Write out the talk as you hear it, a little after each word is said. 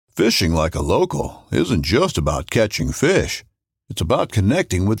Fishing like a local isn't just about catching fish. It's about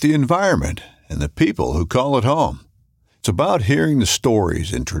connecting with the environment and the people who call it home. It's about hearing the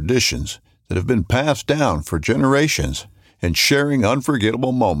stories and traditions that have been passed down for generations and sharing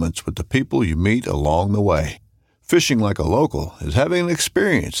unforgettable moments with the people you meet along the way. Fishing like a local is having an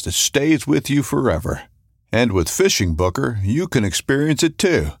experience that stays with you forever. And with Fishing Booker, you can experience it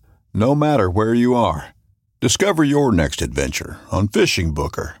too, no matter where you are. Discover your next adventure on Fishing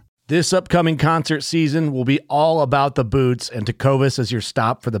Booker. This upcoming concert season will be all about the boots, and Tecovas is your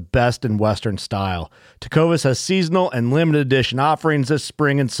stop for the best in Western style. Tecovas has seasonal and limited edition offerings this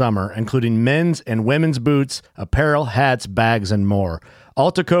spring and summer, including men's and women's boots, apparel, hats, bags, and more.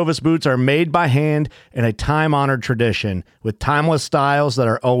 All Tecovas boots are made by hand in a time-honored tradition with timeless styles that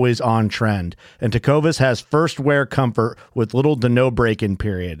are always on trend. And Tecovas has first wear comfort with little to no break-in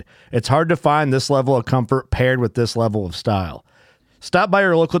period. It's hard to find this level of comfort paired with this level of style. Stop by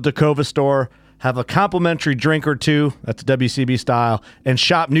your local Tecovas store, have a complimentary drink or two, that's WCB style, and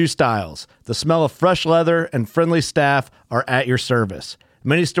shop new styles. The smell of fresh leather and friendly staff are at your service.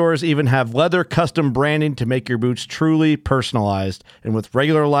 Many stores even have leather custom branding to make your boots truly personalized. And with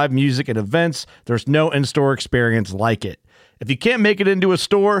regular live music and events, there's no in-store experience like it. If you can't make it into a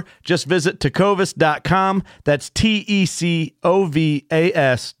store, just visit tecovas.com. That's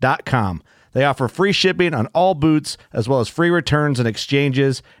TECOVAS.com. They offer free shipping on all boots, as well as free returns and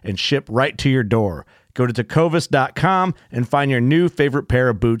exchanges, and ship right to your door. Go to tecovas.com and find your new favorite pair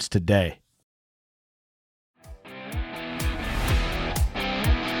of boots today.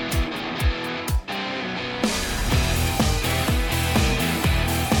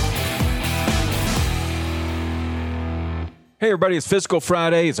 Hey everybody, it's Physical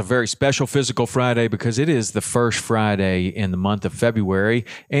Friday. It's a very special Physical Friday because it is the first Friday in the month of February.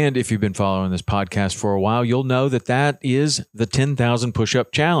 And if you've been following this podcast for a while, you'll know that that is the 10,000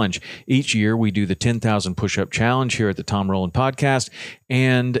 Push-Up Challenge. Each year we do the 10,000 Push-Up Challenge here at the Tom Rowland Podcast,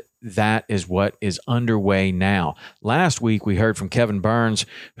 and that is what is underway now. Last week we heard from Kevin Burns,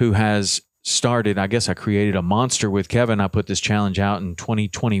 who has started, I guess I created a monster with Kevin. I put this challenge out in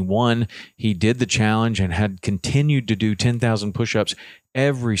 2021. He did the challenge and had continued to do 10,000 push-ups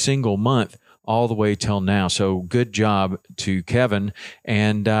every single month all the way till now. So good job to Kevin.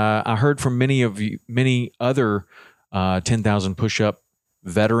 And I heard from many other 10,000 push-up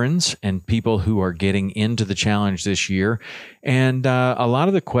veterans and people who are getting into the challenge this year. And a lot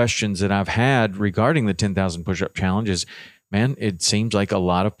of the questions that I've had regarding the 10,000 push-up challenge is, man, it seems like a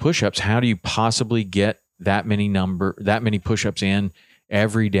lot of push-ups. How do you possibly get that many push-ups in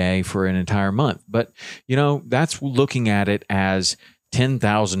every day for an entire month? But, that's looking at it as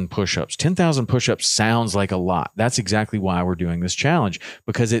 10,000 push-ups. 10,000 push-ups sounds like a lot. That's exactly why we're doing this challenge,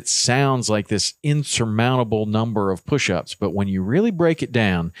 because it sounds like this insurmountable number of push-ups. But when you really break it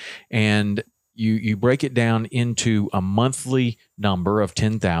down and you break it down into a monthly number of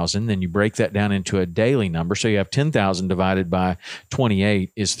 10,000, then you break that down into a daily number. So you have 10,000 divided by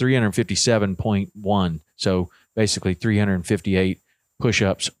 28 is 357.1. So basically 358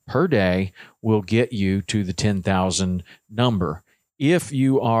 push-ups per day will get you to the 10,000 number. If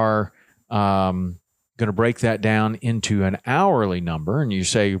you are going to break that down into an hourly number and you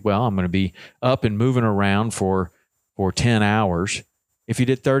say, well, I'm going to be up and moving around for 10 hours. If you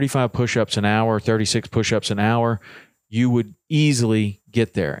did 35 push-ups an hour, 36 push-ups an hour, you would easily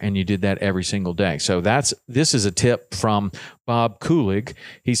get there, and you did that every single day. So this is a tip from Bob Kulig.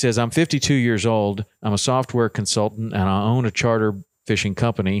 He says, I'm 52 years old. I'm a software consultant, and I own a charter fishing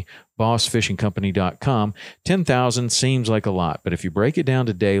company, bossfishingcompany.com. 10,000 seems like a lot, but if you break it down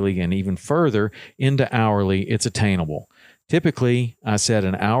to daily and even further into hourly, it's attainable. Typically, I set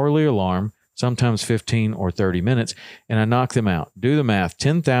an hourly alarm, sometimes 15 or 30 minutes, and I knock them out. Do the math.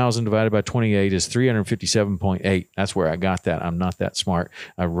 10,000 divided by 28 is 357.8. That's where I got that. I'm not that smart.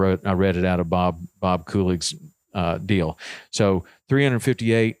 I read it out of Bob Kulig's deal. So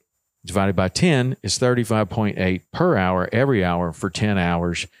 358 divided by 10 is 35.8 per hour, every hour for 10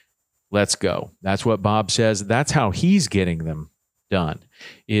 hours. Let's go. That's what Bob says. That's how he's getting them done,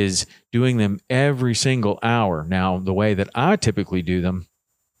 is doing them every single hour. Now, the way that I typically do them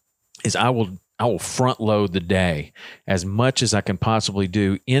is I will front load the day as much as I can possibly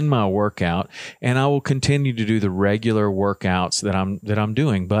do in my workout, and I will continue to do the regular workouts that I'm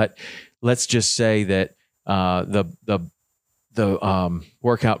doing. But let's just say that the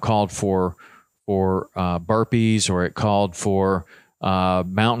workout called for burpees, or it called for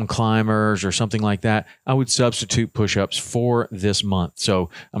mountain climbers or something like that. I would substitute push-ups for this month.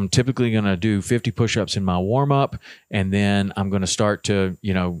 So I'm typically going to do 50 push-ups in my warm-up, and then I'm going to start to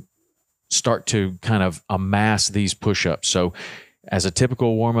kind of amass these push-ups. So as a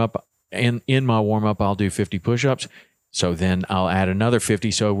typical warm-up, in my warm-up, I'll do 50 push-ups. So then I'll add another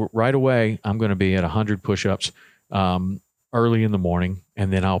 50. So right away, I'm going to be at 100 push-ups early in the morning,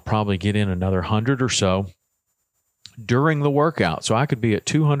 and then I'll probably get in another 100 or so during the workout. So I could be at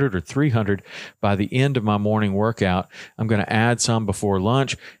 200 or 300 by the end of my morning workout. I'm going to add some before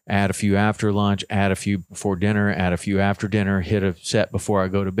lunch, add a few after lunch, add a few before dinner, add a few after dinner, hit a set before I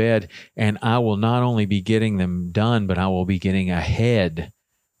go to bed. And I will not only be getting them done, but I will be getting ahead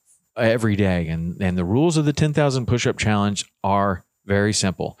every day. And the rules of the 10,000 push-up challenge are very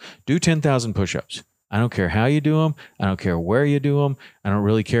simple. Do 10,000 push-ups. I don't care how you do them. I don't care where you do them. I don't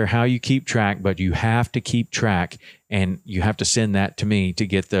really care how you keep track, but you have to keep track, and you have to send that to me to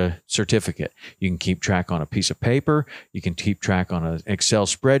get the certificate. You can keep track on a piece of paper. You can keep track on an Excel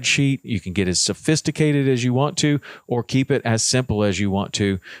spreadsheet. You can get as sophisticated as you want to, or keep it as simple as you want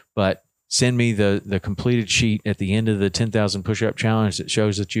to, but send me the completed sheet at the end of the 10,000 push-up challenge that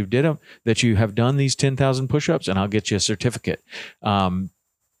shows that you did them, that you have done these 10,000 push-ups, and I'll get you a certificate.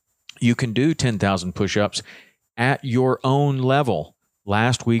 You can do 10,000 push-ups at your own level.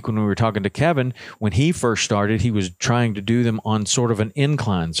 Last week when we were talking to Kevin, when he first started, he was trying to do them on sort of an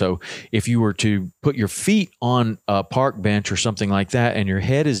incline. So if you were to put your feet on a park bench or something like that and your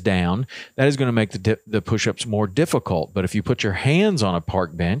head is down, that is going to make the push-ups more difficult. But if you put your hands on a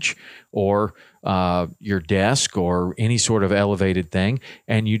park bench or your desk or any sort of elevated thing,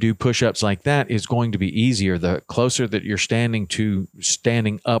 and you do push-ups like that, it's going to be easier. The closer that you're standing to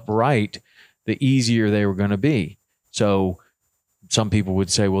standing upright, the easier they were going to be. So some people would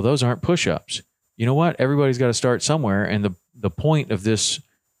say, well, those aren't push-ups. You know what? Everybody's got to start somewhere. And the point of this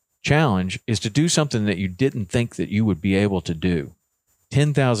challenge is to do something that you didn't think that you would be able to do.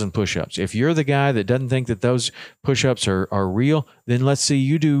 10,000 push-ups. If you're the guy that doesn't think that those push-ups are real, then let's see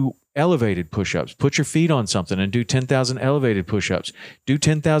you do elevated push-ups. Put your feet on something and do 10,000 elevated push-ups. Do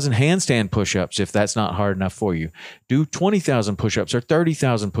 10,000 handstand push-ups if that's not hard enough for you. Do 20,000 push-ups or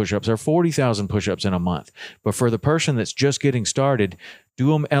 30,000 push-ups or 40,000 push-ups in a month. But for the person that's just getting started,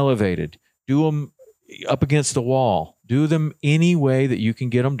 do them elevated. Do them up against the wall. Do them any way that you can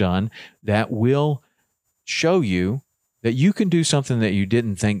get them done that will show you that you can do something that you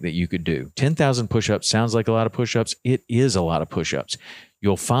didn't think that you could do. 10,000 push-ups sounds like a lot of push-ups. It is a lot of push-ups.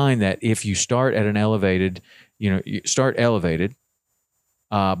 You'll find that if you start at an elevated, you start elevated,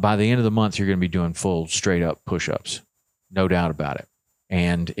 by the end of the month, you're going to be doing full straight up push-ups. No doubt about it.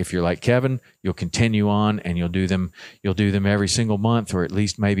 And if you're like Kevin, you'll continue on and you'll do them every single month, or at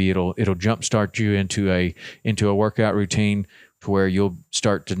least maybe it'll jumpstart you into a workout routine to where you'll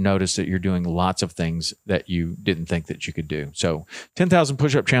start to notice that you're doing lots of things that you didn't think that you could do. So 10,000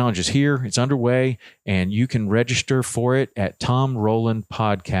 push-up challenge is here. It's underway, and you can register for it at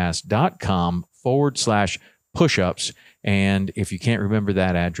tomrowlandpodcast.com/pushups. And if you can't remember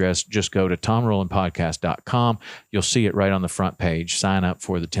that address, just go to tomrowlandpodcast.com. You'll see it right on the front page. Sign up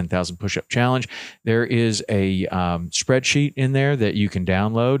for the 10,000 push-up challenge. There is a spreadsheet in there that you can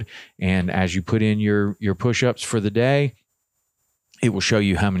download. And as you put in your push-ups for the day, it will show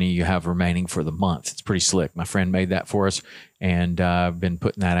you how many you have remaining for the month. It's pretty slick. My friend made that for us, and I've been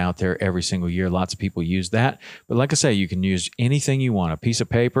putting that out there every single year. Lots of people use that. But like I say, you can use anything you want, a piece of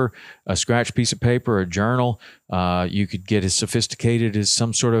paper, a scratch piece of paper, a journal. You could get as sophisticated as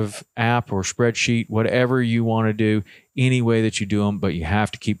some sort of app or spreadsheet, whatever you want to do, any way that you do them, but you have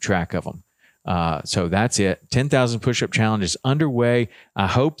to keep track of them. So that's it. 10,000 push-up challenge is underway. I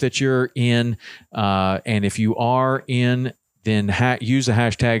hope that you're in, and if you are in, then use the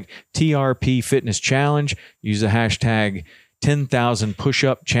hashtag TRP Fitness Challenge. Use the hashtag 10,000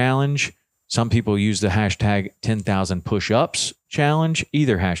 Push-Up Challenge. Some people use the hashtag 10,000 Push-Ups Challenge.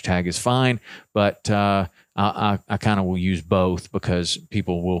 Either hashtag is fine, but I kind of will use both because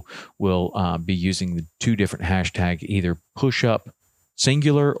people will be using the two different hashtags, either push-up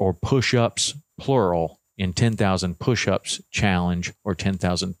singular or push-ups plural in 10,000 Push-Ups Challenge or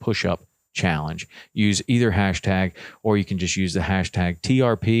 10,000 Push-Up Challenge. Use either hashtag, or you can just use the hashtag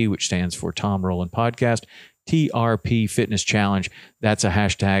TRP, which stands for Tom Rowland Podcast. TRP Fitness Challenge. That's a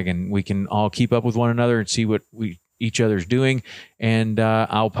hashtag, and we can all keep up with one another and see what each other's doing. And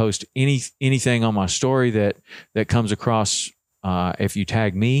I'll post anything on my story that comes across. If you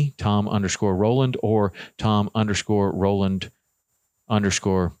tag me, Tom_Rowland, or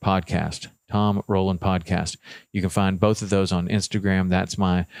Tom_Rowland_podcast. Tom Rowland Podcast. You can find both of those on Instagram. That's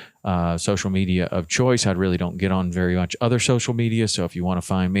my social media of choice. I really don't get on very much other social media, so if you want to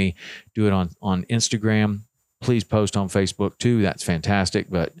find me, do it on Instagram. Please post on Facebook too. That's fantastic,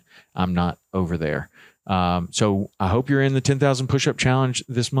 but I'm not over there. So I hope you're in the 10,000 push-up challenge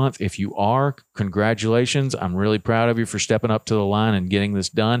this month. If you are, congratulations. I'm really proud of you for stepping up to the line and getting this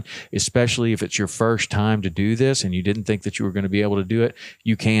done, especially if it's your first time to do this and you didn't think that you were going to be able to do it.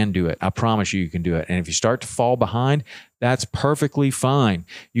 You can do it. I promise you can do it. And if you start to fall behind, that's perfectly fine.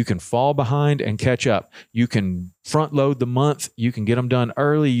 You can fall behind and catch up. You can front load the month. You can get them done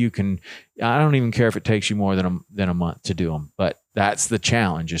early. I don't even care if it takes you more than a month to do them, but that's the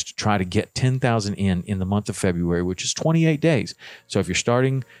challenge, is to try to get 10,000 in the month of February, which is 28 days. So if you're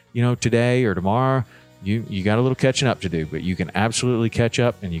starting, today or tomorrow, you got a little catching up to do, but you can absolutely catch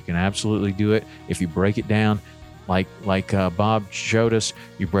up and you can absolutely do it if you break it down like Bob showed us.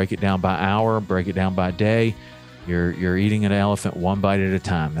 You break it down by hour, break it down by day. You're eating an elephant one bite at a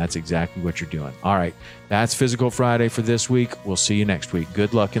time. That's exactly what you're doing. All right, that's Physical Friday for this week. We'll see you next week.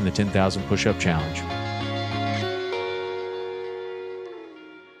 Good luck in the 10,000 push-up challenge.